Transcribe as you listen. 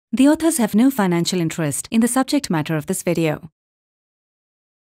The authors have no financial interest in the subject matter of this video.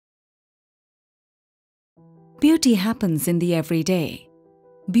 Beauty happens in the everyday.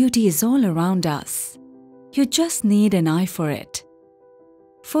 Beauty is all around us. You just need an eye for it.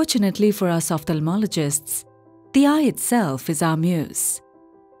 Fortunately for us ophthalmologists, the eye itself is our muse.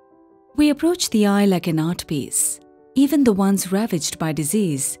 We approach the eye like an art piece. Even the ones ravaged by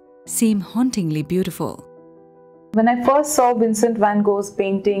disease seem hauntingly beautiful. When I first saw Vincent van Gogh's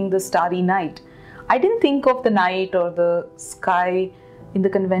painting The Starry Night, I didn't think of the night or the sky in the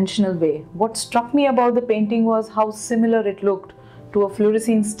conventional way. What struck me about the painting was how similar it looked to a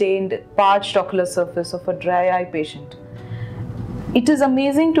fluorescein-stained, parched ocular surface of a dry eye patient. It is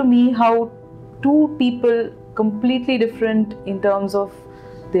amazing to me how two people completely different in terms of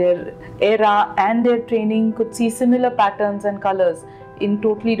their era and their training could see similar patterns and colors in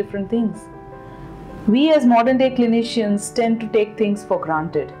totally different things. We as modern day clinicians tend to take things for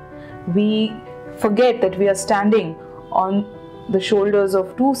granted. We forget that we are standing on the shoulders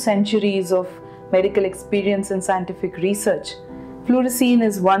of 2 centuries of medical experience and scientific research. Fluorescein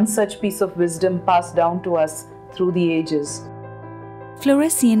is one such piece of wisdom passed down to us through the ages.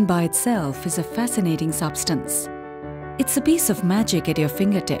 Fluorescein by itself is a fascinating substance. It's a piece of magic at your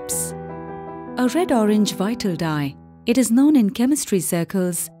fingertips. A red-orange vital dye, it is known in chemistry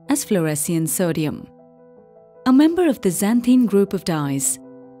circles as fluorescein sodium. A member of the xanthine group of dyes,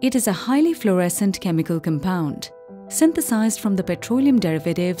 it is a highly fluorescent chemical compound synthesized from the petroleum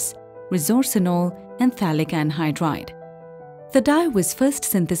derivatives resorcinol and phthalic anhydride. The dye was first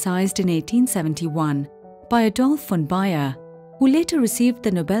synthesized in 1871 by Adolphe von Baeyer, who later received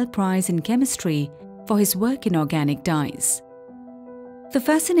the Nobel Prize in Chemistry for his work in organic dyes. The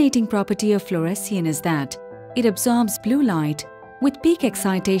fascinating property of fluorescein is that it absorbs blue light with peak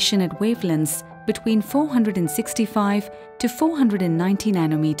excitation at wavelengths between 465 to 490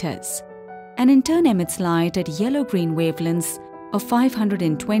 nanometers, and in turn emits light at yellow-green wavelengths of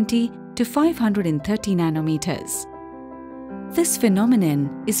 520 to 530 nanometers. This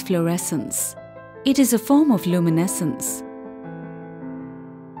phenomenon is fluorescence. It is a form of luminescence.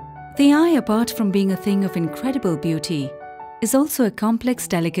 The eye, apart from being a thing of incredible beauty, is also a complex,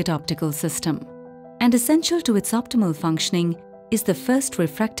 delicate optical system, and essential to its optimal functioning is the first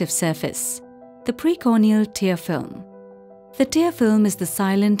refractive surface, the precorneal tear film. The tear film is the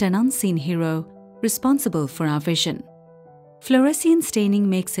silent and unseen hero responsible for our vision. Fluorescein staining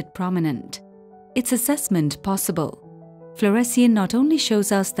makes it prominent, its assessment possible. Fluorescein not only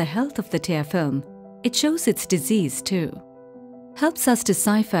shows us the health of the tear film, it shows its disease too. Helps us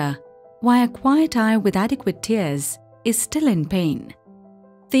decipher why a quiet eye with adequate tears is still in pain.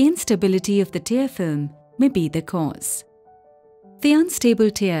 The instability of the tear film may be the cause. The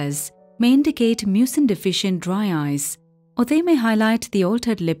unstable tears may indicate mucin-deficient dry eyes, or they may highlight the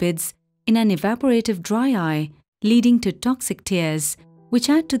altered lipids in an evaporative dry eye, leading to toxic tears,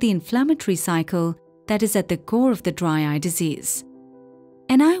 which add to the inflammatory cycle that is at the core of the dry eye disease.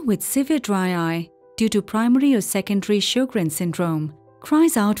 An eye with severe dry eye due to primary or secondary Sjogren syndrome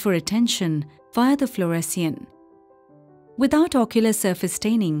cries out for attention via the fluorescein. Without ocular surface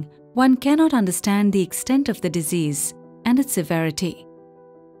staining, one cannot understand the extent of the disease and its severity.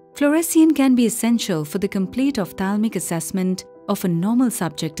 Fluorescein can be essential for the complete ophthalmic assessment of a normal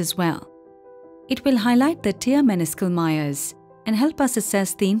subject as well. It will highlight the tear meniscal mires and help us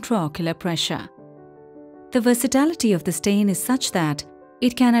assess the intraocular pressure. The versatility of the stain is such that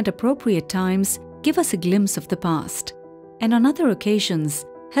it can at appropriate times give us a glimpse of the past, and on other occasions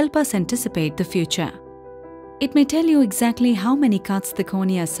help us anticipate the future. It may tell you exactly how many cuts the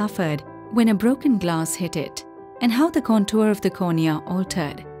cornea suffered when a broken glass hit it, and how the contour of the cornea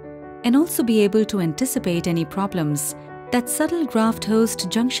altered, and also be able to anticipate any problems that subtle graft-host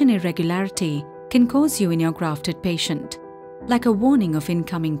junction irregularity can cause you in your grafted patient, like a warning of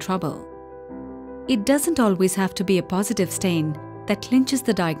incoming trouble. It doesn't always have to be a positive stain that clinches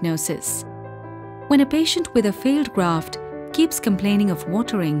the diagnosis. When a patient with a failed graft keeps complaining of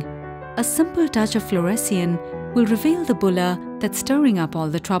watering, a simple touch of fluorescein will reveal the bulla that's stirring up all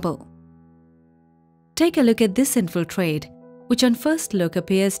the trouble. Take a look at this infiltrate, which on first look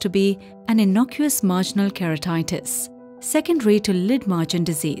appears to be an innocuous marginal keratitis, secondary to lid margin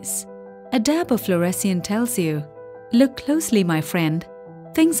disease. A dab of fluorescein tells you, look closely, my friend.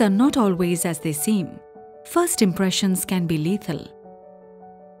 Things are not always as they seem. First impressions can be lethal.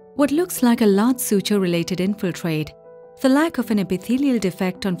 What looks like a large suture-related infiltrate, the lack of an epithelial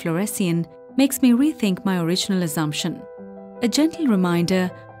defect on fluorescein makes me rethink my original assumption. A gentle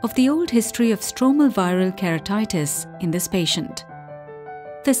reminder of the old history of stromal viral keratitis in this patient.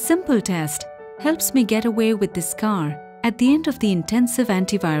 This simple test helps me get away with this scar at the end of the intensive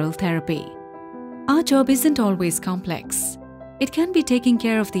antiviral therapy. Our job isn't always complex. It can be taking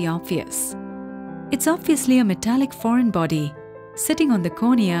care of the obvious. It's obviously a metallic foreign body sitting on the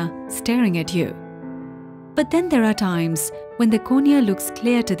cornea staring at you. But then there are times when the cornea looks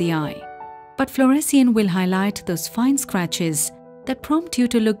clear to the eye, but Fluorescein will highlight those fine scratches that prompt you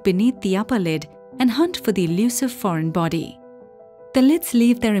to look beneath the upper lid and hunt for the elusive foreign body. The lids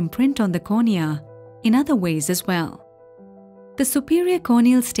leave their imprint on the cornea in other ways as well. The superior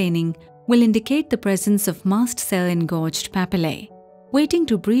corneal staining will indicate the presence of mast cell-engorged papillae, waiting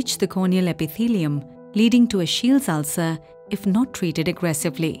to breach the corneal epithelium, leading to a Shields ulcer if not treated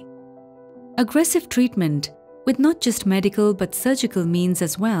aggressively. Aggressive treatment, with not just medical but surgical means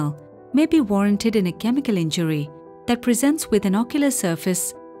as well, may be warranted in a chemical injury that presents with an ocular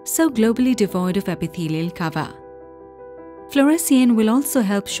surface so globally devoid of epithelial cover. Fluorescein will also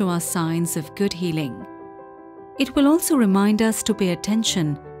help show us signs of good healing. It will also remind us to pay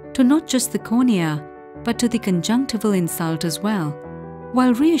attention to not just the cornea, but to the conjunctival insult as well,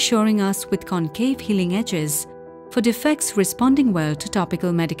 while reassuring us with concave healing edges for defects responding well to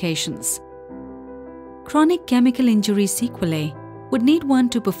topical medications. Chronic chemical injury sequelae would need one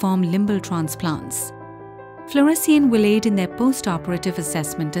to perform limbal transplants. Fluorescein will aid in their post-operative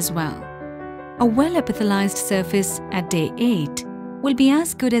assessment as well. A well-epithelialized surface at day 8 will be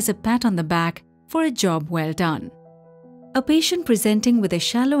as good as a pat on the back for a job well done. A patient presenting with a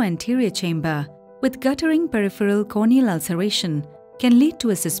shallow anterior chamber with guttering peripheral corneal ulceration can lead to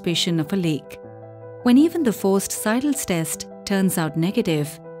a suspicion of a leak. When even the forced Seidel's test turns out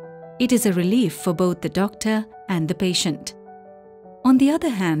negative, it is a relief for both the doctor and the patient. On the other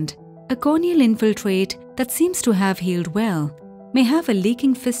hand, a corneal infiltrate that seems to have healed well may have a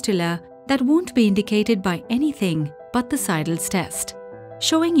leaking fistula that won't be indicated by anything but the Seidel's test,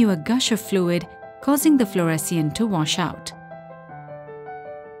 showing you a gush of fluid causing the Fluorescein to wash out.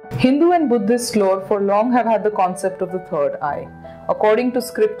 Hindu and Buddhist lore for long have had the concept of the third eye. According to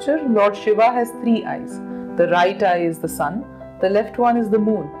scripture, Lord Shiva has 3 eyes. The right eye is the sun, the left one is the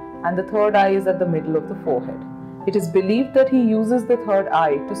moon, and the third eye is at the middle of the forehead. It is believed that he uses the third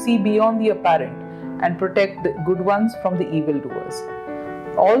eye to see beyond the apparent and protect the good ones from the evildoers.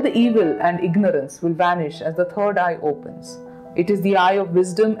 All the evil and ignorance will vanish as the third eye opens. It is the eye of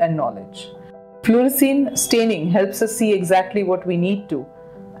wisdom and knowledge. Fluorescein staining helps us see exactly what we need to,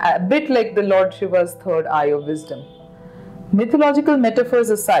 a bit like the Lord Shiva's third eye of wisdom. Mythological metaphors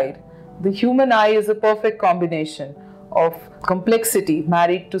aside, the human eye is a perfect combination of complexity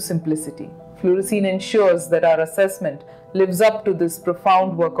married to simplicity. Fluorescein ensures that our assessment lives up to this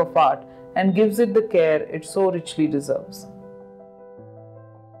profound work of art and gives it the care it so richly deserves.